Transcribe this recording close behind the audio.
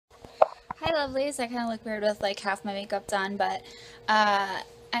Hi lovelies, I kind of look weird with like half my makeup done, but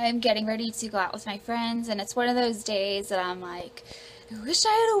I'm getting ready to go out with my friends, and it's one of those days that I'm like, I wish I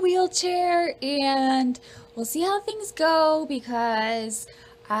had a wheelchair, and we'll see how things go because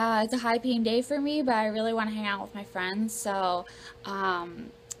it's a high paying day for me, but I really want to hang out with my friends, so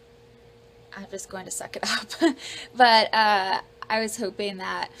I'm just going to suck it up. But I was hoping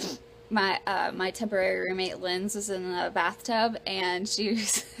that my temporary roommate Lynn's was in the bathtub, and she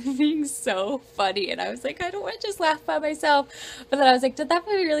was being so funny, and I was like, I don't want to just laugh by myself, but then I was like, that would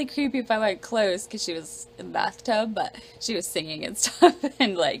be really creepy if I went close, because she was in the bathtub, but she was singing and stuff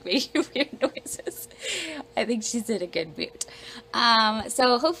and like making weird noises. I think she's in a good mood.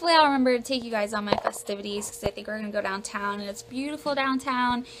 So hopefully I'll remember to take you guys on my festivities, because I think we're gonna go downtown, and it's beautiful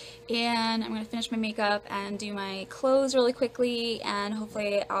downtown, and I'm gonna finish my makeup and do my clothes really quickly, and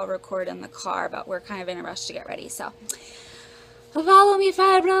hopefully I'll record in the car, but we're kind of in a rush to get ready, so follow me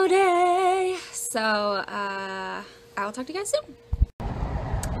Fibro Day. So I'll talk to you guys soon.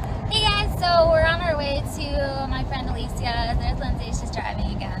 Hey guys, so we're on our way to my friend Alicia. There's Lindsay, she's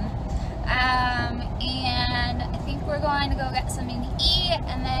driving again, and I think we're going to go get something to eat,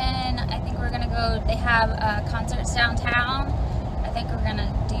 and then I think we're gonna go, they have concerts downtown. I think we're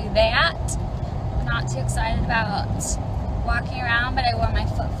gonna do that. I'm not too excited about walking around, but I wore my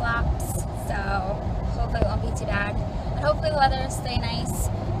flip-flops, so hopefully it won't be too bad, and hopefully the weather will stay nice,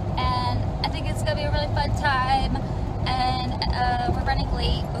 and I think it's gonna be a really fun time. And we're running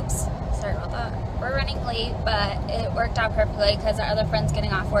late. Oops, sorry about that. We're running late, but it worked out perfectly because our other friend's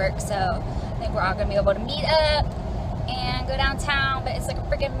getting off work, so I think we're all gonna be able to meet up and go downtown. But it's like a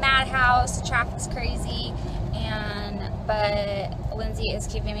freaking madhouse, the traffic's crazy, but Lindsay is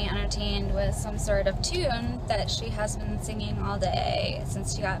keeping me entertained with some sort of tune that she has been singing all day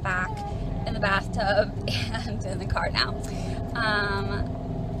since she got back in the bathtub and in the car now.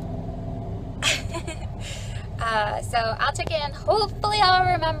 So I'll check in. Hopefully I'll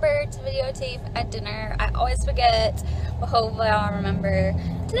remember to videotape at dinner. I always forget, but hopefully I'll remember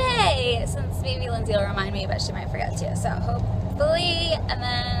today, since maybe Lindsay will remind me, but she might forget too. So hopefully, and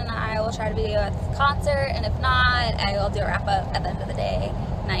then I will try to video at the concert, and if not, I will do a wrap up at the end of the day,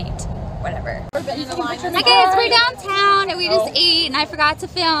 night, whatever. Hi guys, we're downtown and we just ate, and I forgot to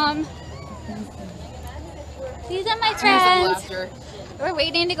film. These are my friends. We're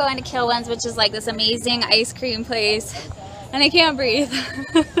waiting to go into Kill Ones, which is like this amazing ice cream place, and I can't breathe.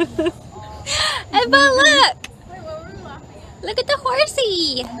 And but look! Look at the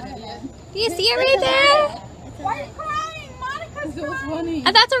horsey! Do you see it right there? Why are you crying? Monica's crying.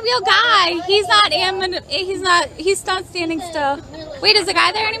 And that's a real guy. He's not standing still. Wait, is the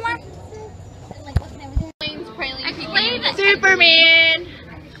guy there anymore? Explain it. Superman!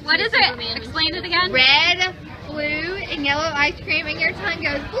 What is it? Explain it again. Red, blue, and yellow ice cream, and your tongue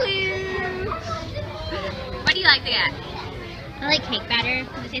goes blue. What do you like to get? I like cake batter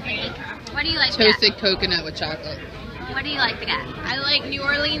because it tastes like cake. What do you like to get? Toasted coconut with chocolate. What do you like to get? I like New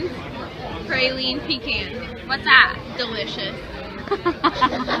Orleans praline pecan. What's that? Delicious.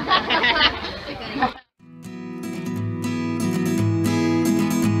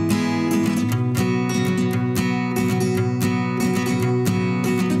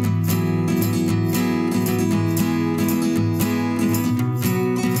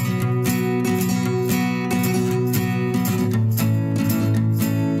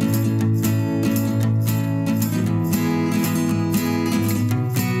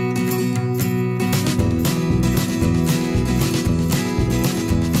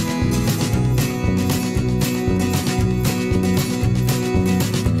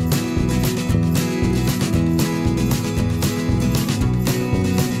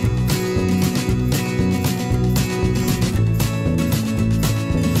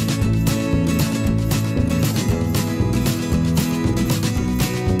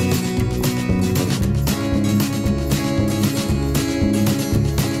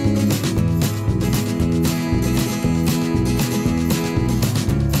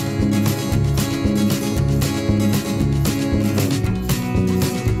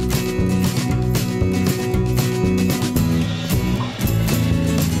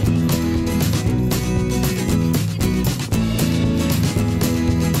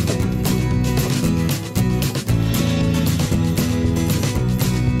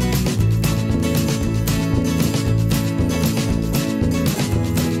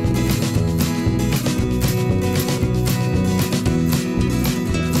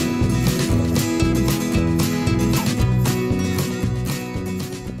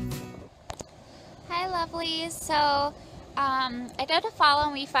 So I did a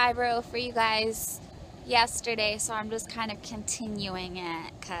follow me Fibro for you guys yesterday, so I'm just kind of continuing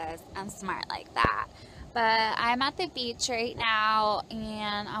it because I'm smart like that. But I'm at the beach right now,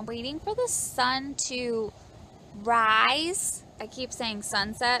 and I'm waiting for the sun to rise. I keep saying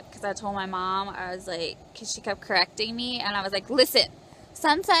sunset because I told my mom, I was like, because she kept correcting me, and I was like, listen,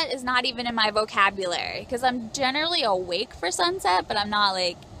 sunset is not even in my vocabulary because I'm generally awake for sunset, but I'm not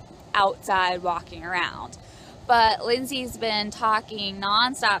like outside walking around. But Lindsay's been talking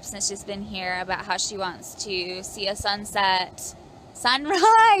nonstop since she's been here about how she wants to see a sunrise.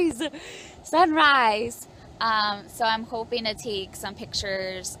 So I'm hoping to take some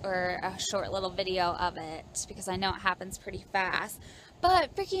pictures or a short little video of it because I know it happens pretty fast.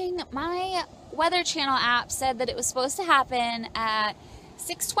 But freaking my Weather Channel app said that it was supposed to happen at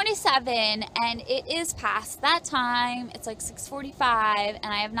 6:27, and it is past that time. It's like 6:45,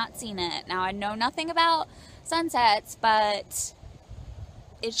 and I have not seen it. Now, I know nothing about sunsets, but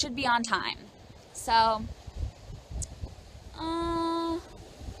it should be on time. So, oh,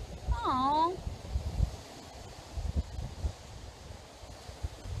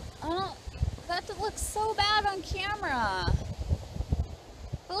 that looks so bad on camera.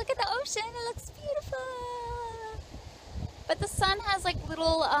 But look at the ocean, it looks beautiful. But the sun has like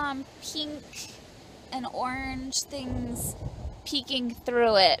little pink and orange things peeking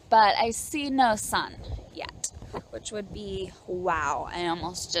through it, but I see no sun yet, which would be wow. I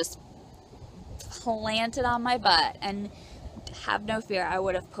almost just planted on my butt, and have no fear, I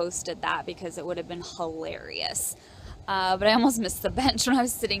would have posted that because it would have been hilarious. But I almost missed the bench when I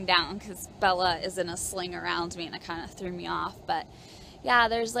was sitting down because Bella is in a sling around me and it kind of threw me off. But yeah,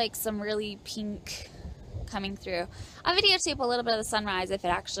 there's like some really pink coming through. I'll videotape a little bit of the sunrise if it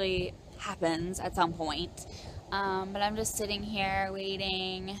actually happens at some point. But I'm just sitting here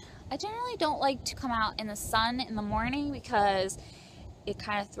waiting. I generally don't like to come out in the sun in the morning because it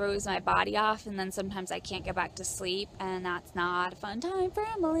kind of throws my body off, and then sometimes I can't get back to sleep, and that's not a fun time for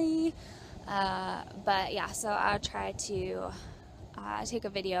Emily. But yeah, so I'll try to take a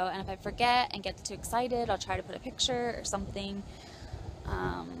video, and if I forget and get too excited, I'll try to put a picture or something.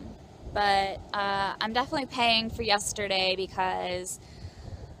 But I'm definitely paying for yesterday because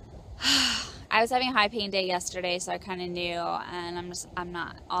I was having a high pain day yesterday, so I kind of knew, and I'm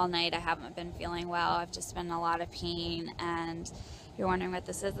not all night. I haven't been feeling well. I've just been in a lot of pain, and you're wondering what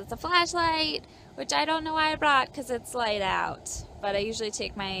this is. It's a flashlight, which I don't know why I brought because it's light out, but I usually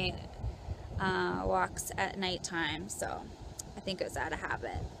take my walks at nighttime, so I think it was out of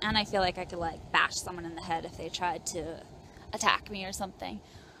habit. And I feel like I could like bash someone in the head if they tried to attack me or something.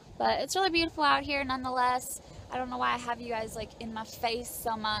 But it's really beautiful out here nonetheless. I don't know why I have you guys like in my face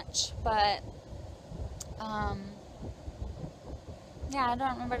so much, but yeah, I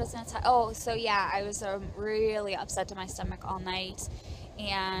don't remember what I was going to tell. Oh, so yeah, I was really upset to my stomach all night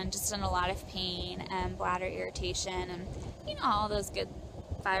and just in a lot of pain and bladder irritation and, you know, all those good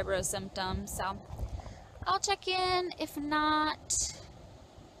fibro symptoms. So I'll check in. If not,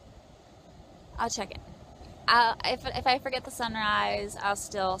 I'll check in. If I forget the sunrise, I'll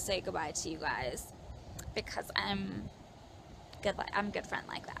still say goodbye to you guys because I'm a good friend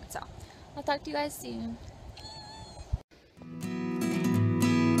like that. So I'll talk to you guys soon.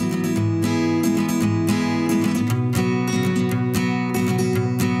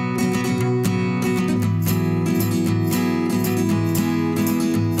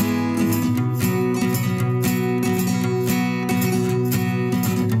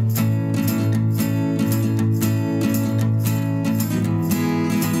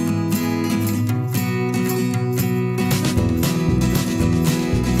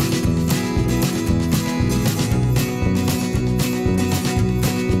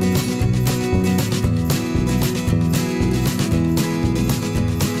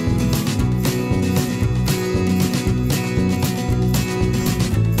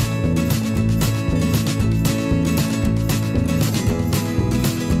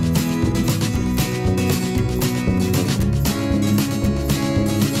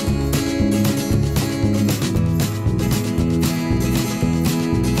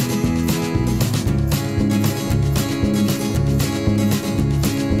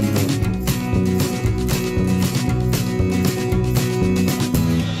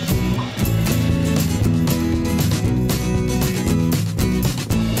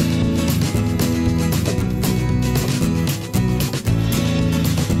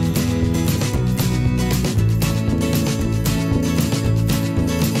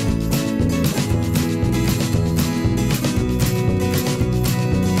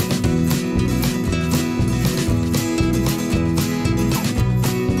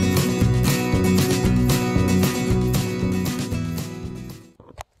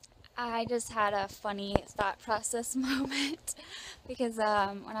 just had a funny thought process moment because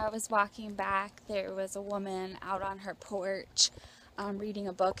when I was walking back, there was a woman out on her porch reading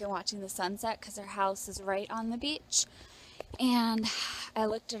a book and watching the sunset because her house is right on the beach. And I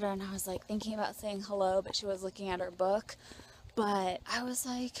looked at her and I was like thinking about saying hello, but she was looking at her book. But I was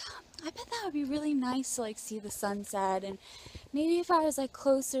like, I bet that would be really nice to like see the sunset, and maybe if I was like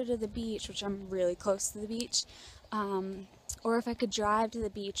closer to the beach, which I'm really close to the beach, or if I could drive to the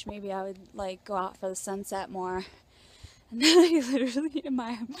beach, maybe I would like go out for the sunset more. And then I literally in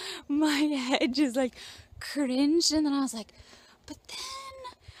my head just like cringed, and then I was like, but then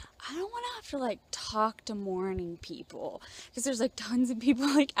I don't want to have to like talk to morning people, because there's like tons of people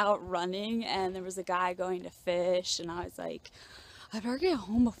like out running, and there was a guy going to fish, and I was like, I better get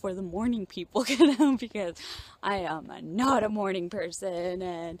home before the morning people get home, because I am not a morning person,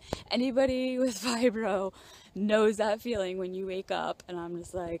 and anybody with fibro knows that feeling when you wake up, and I'm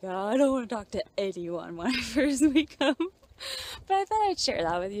just like, oh, I don't want to talk to anyone when I first wake up. But I thought I'd share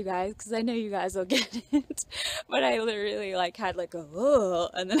that with you guys because I know you guys will get it. But I literally like had like a oh,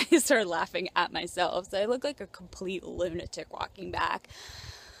 and then I started laughing at myself. So I look like a complete lunatic walking back.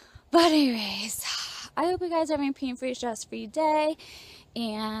 But anyways, I hope you guys are having a pain-free, stress-free day.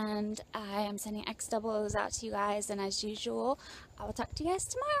 And I am sending X double O's out to you guys. And as usual, I will talk to you guys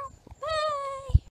tomorrow.